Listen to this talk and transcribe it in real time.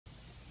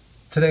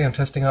Today I'm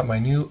testing out my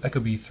new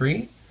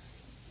ecobee3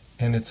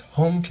 and its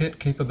HomeKit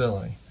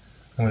capability.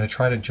 I'm going to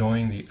try to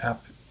join the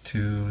app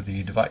to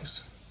the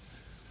device.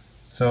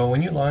 So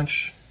when you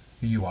launch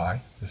the UI,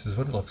 this is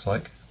what it looks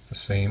like, the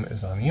same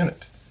as on the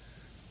unit.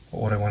 But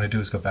what I want to do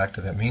is go back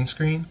to that main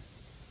screen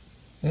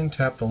and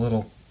tap the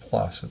little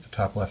plus at the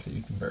top left that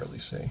you can barely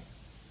see.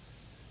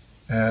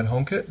 Add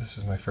HomeKit. This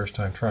is my first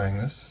time trying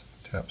this.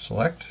 Tap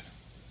Select.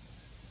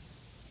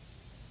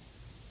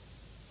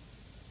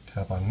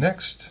 Tap on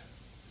Next.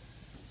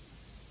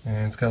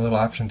 And it's got a little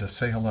option to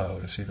say hello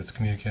to see if it's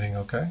communicating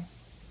okay.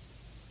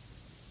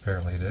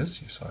 Apparently it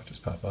is. You saw it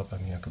just pop up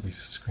on the ecobee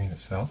screen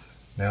itself.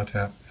 Now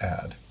tap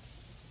Add.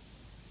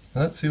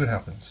 Now let's see what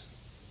happens.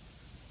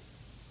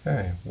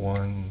 Okay,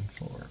 1,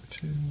 4,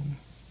 2.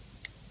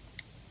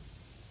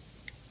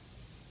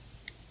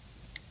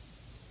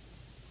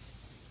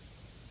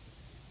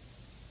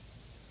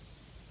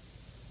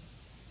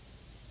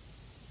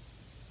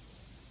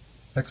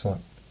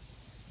 Excellent.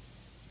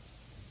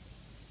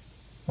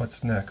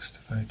 What's next?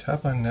 If I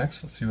tap on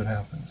Next, let's see what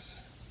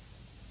happens.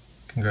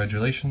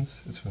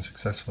 Congratulations, it's been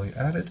successfully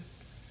added.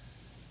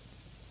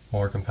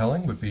 More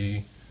compelling would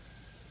be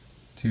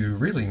to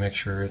really make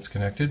sure it's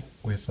connected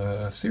with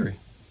Siri.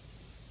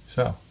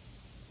 So,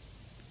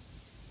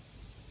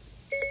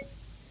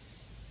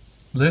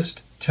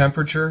 list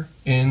temperature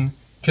in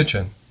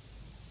kitchen.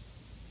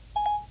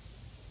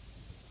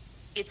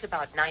 It's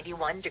about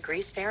 91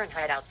 degrees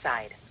Fahrenheit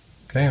outside.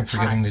 Okay, I'm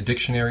forgetting the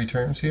dictionary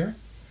terms here.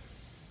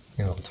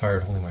 I'm a little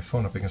tired holding my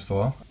phone up against the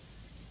wall.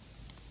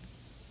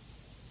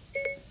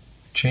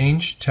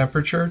 Change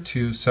temperature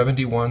to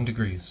 71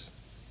 degrees.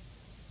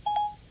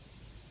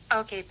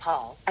 Okay,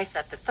 Paul, I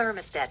set the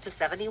thermostat to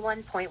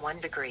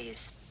 71.1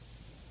 degrees.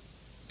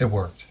 It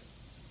worked.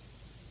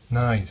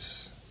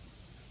 Nice.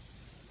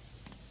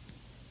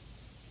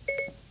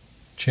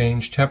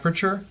 Change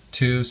temperature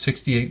to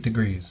 68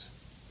 degrees.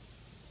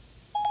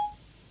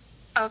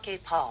 Okay,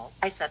 Paul,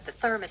 I set the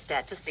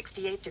thermostat to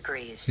 68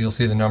 degrees. So you'll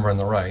see the number on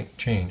the right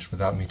changed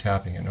without me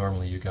tapping it.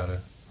 Normally you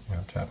gotta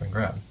tap and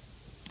grab.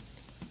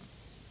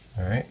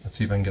 Alright, let's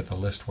see if I can get the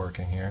list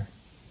working here.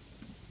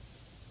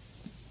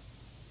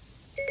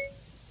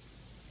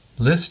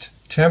 List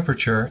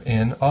temperature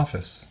in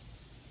office.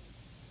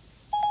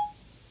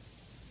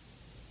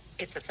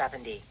 It's at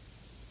 70.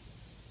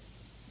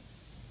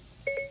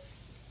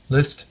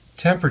 List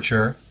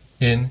temperature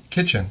in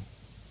kitchen.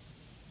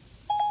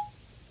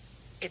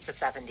 It's at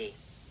 70.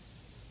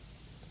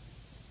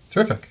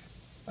 Terrific.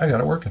 I got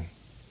it working.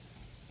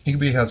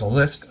 ecobee has a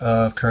list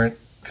of current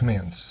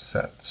commands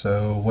set.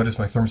 So what is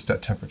my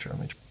thermostat temperature?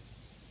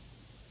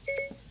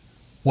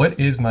 What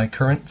is my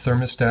current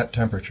thermostat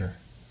temperature?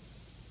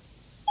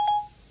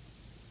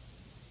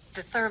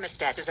 The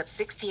thermostat is at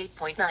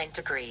 68.9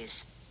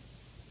 degrees.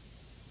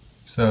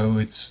 So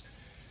it's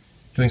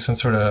doing some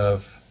sort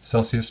of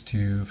Celsius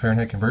to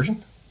Fahrenheit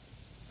conversion.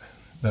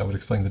 That would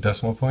explain the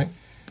decimal point,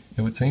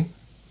 it would seem.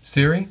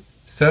 Siri,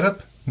 set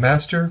up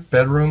master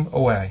bedroom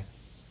away.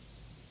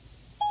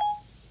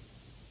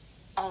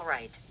 All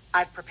right,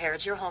 I've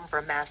prepared your home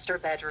for master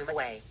bedroom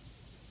away.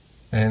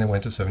 And it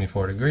went to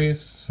 74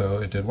 degrees, so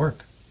it did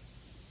work.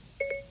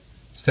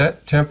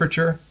 Set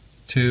temperature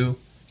to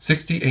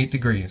 68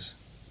 degrees.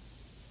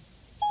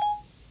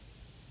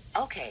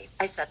 Okay,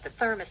 I set the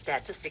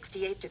thermostat to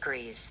 68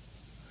 degrees.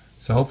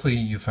 So hopefully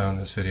you found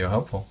this video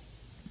helpful.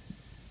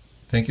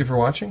 Thank you for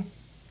watching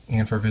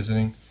and for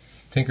visiting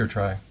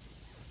tinkertry.com.